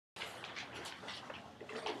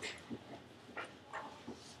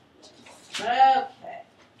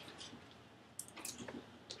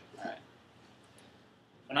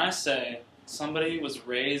When I say somebody was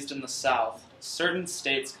raised in the South, certain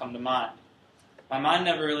states come to mind. My mind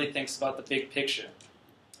never really thinks about the big picture.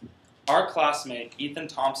 Our classmate, Ethan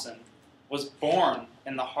Thompson, was born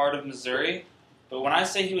in the heart of Missouri, but when I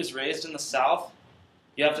say he was raised in the South,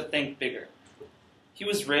 you have to think bigger. He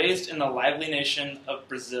was raised in the lively nation of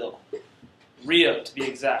Brazil, Rio to be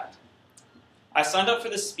exact. I signed up for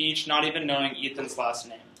this speech not even knowing Ethan's last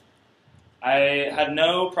name. I had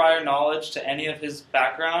no prior knowledge to any of his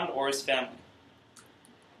background or his family.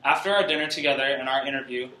 After our dinner together and our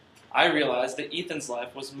interview, I realized that Ethan's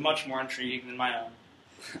life was much more intriguing than my own.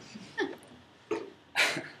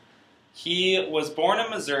 He was born in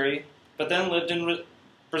Missouri, but then lived in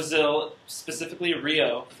Brazil, specifically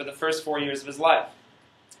Rio, for the first 4 years of his life.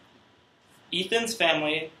 Ethan's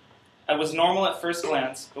family was normal at first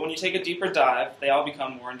glance, but when you take a deeper dive, they all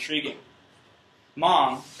become more intriguing.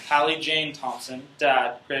 Mom, Hallie Jane Thompson,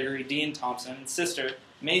 Dad, Gregory Dean Thompson, and sister,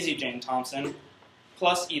 Maisie Jane Thompson,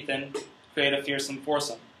 plus Ethan, create a fearsome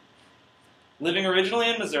foursome. Living originally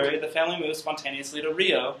in Missouri, the family moved spontaneously to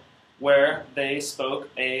Rio, where they spoke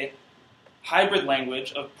a hybrid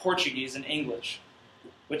language of Portuguese and English,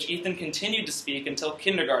 which Ethan continued to speak until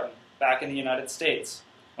kindergarten, back in the United States,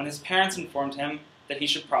 when his parents informed him that he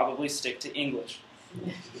should probably stick to English.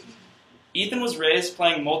 Ethan was raised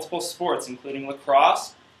playing multiple sports, including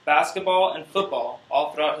lacrosse, basketball, and football,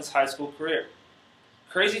 all throughout his high school career.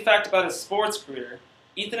 Crazy fact about his sports career,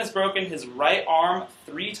 Ethan has broken his right arm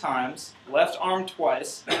 3 times, left arm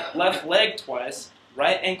twice, left leg twice,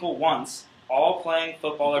 right ankle once, all playing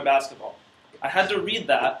football or basketball. I had to read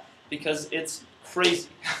that because it's crazy.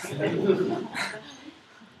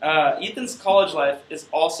 Ethan's college life is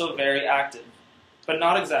also very active, but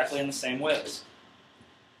not exactly in the same ways.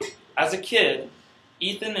 As a kid,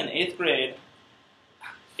 Ethan in 8th grade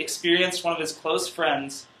experienced one of his close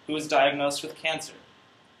friends who was diagnosed with cancer,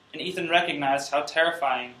 and Ethan recognized how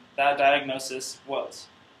terrifying that diagnosis was.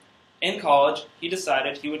 In college, he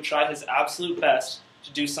decided he would try his absolute best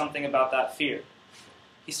to do something about that fear.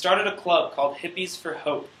 He started a club called Hippies for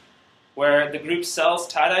Hope, where the group sells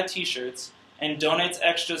tie-dye t-shirts and donates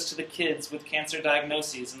extras to the kids with cancer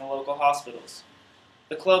diagnoses in the local hospitals.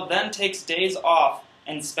 The club then takes days off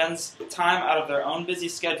and spends time out of their own busy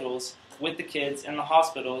schedules with the kids in the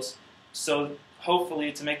hospitals, so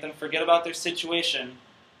hopefully to make them forget about their situation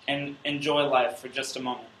and enjoy life for just a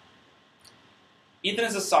moment. Ethan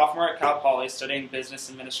is a sophomore at Cal Poly studying business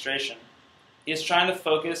administration. He is trying to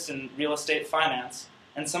focus in real estate finance,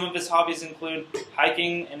 and some of his hobbies include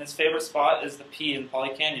hiking, and his favorite spot is the P in Poly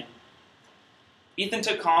Canyon. Ethan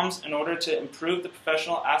took comms in order to improve the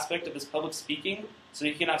professional aspect of his public speaking so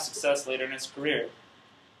he can have success later in his career.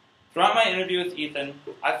 Throughout my interview with Ethan,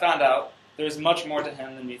 I found out there is much more to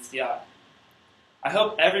him than meets the eye. I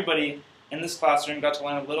hope everybody in this classroom got to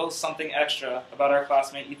learn a little something extra about our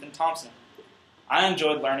classmate Ethan Thompson. I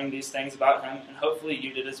enjoyed learning these things about him, and hopefully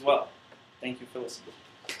you did as well. Thank you for listening.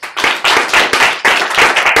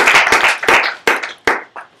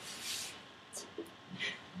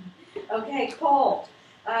 Okay, Cole,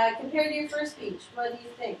 compared to your first speech, what do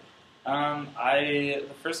you think?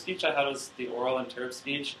 The first speech I had was the oral interp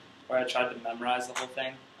speech, where I tried to memorize the whole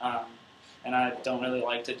thing, and I don't really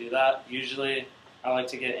like to do that. Usually, I like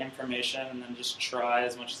to get information and then just try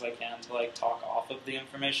as much as I can to talk off of the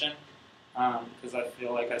information, because I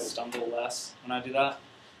feel like I stumble less when I do that.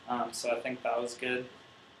 So I think that was good.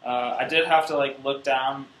 I did have to look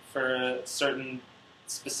down for certain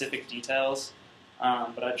specific details,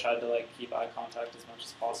 but I tried to keep eye contact as much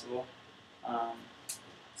as possible.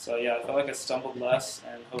 So yeah, I felt like I stumbled less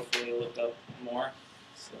and hopefully looked up more.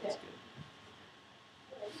 So that's good.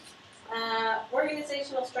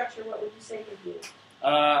 Organizational structure, what would you say for you?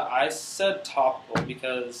 I said topical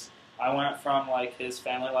because I went from his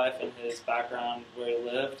family life and his background where he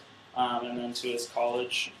lived, and then to his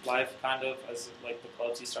college life kind of, as the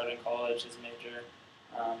clubs he started in college, his major,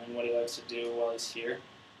 and what he likes to do while he's here.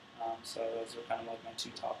 So those are kind of my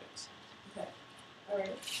 2 topics. Okay. All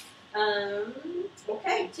right.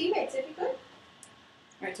 Okay, teammates, if you could.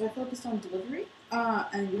 Alright, so I focused on delivery,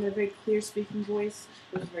 and you had a very clear speaking voice.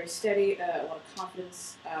 It was very steady, a lot of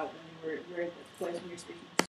confidence when you were at the place when you were speaking.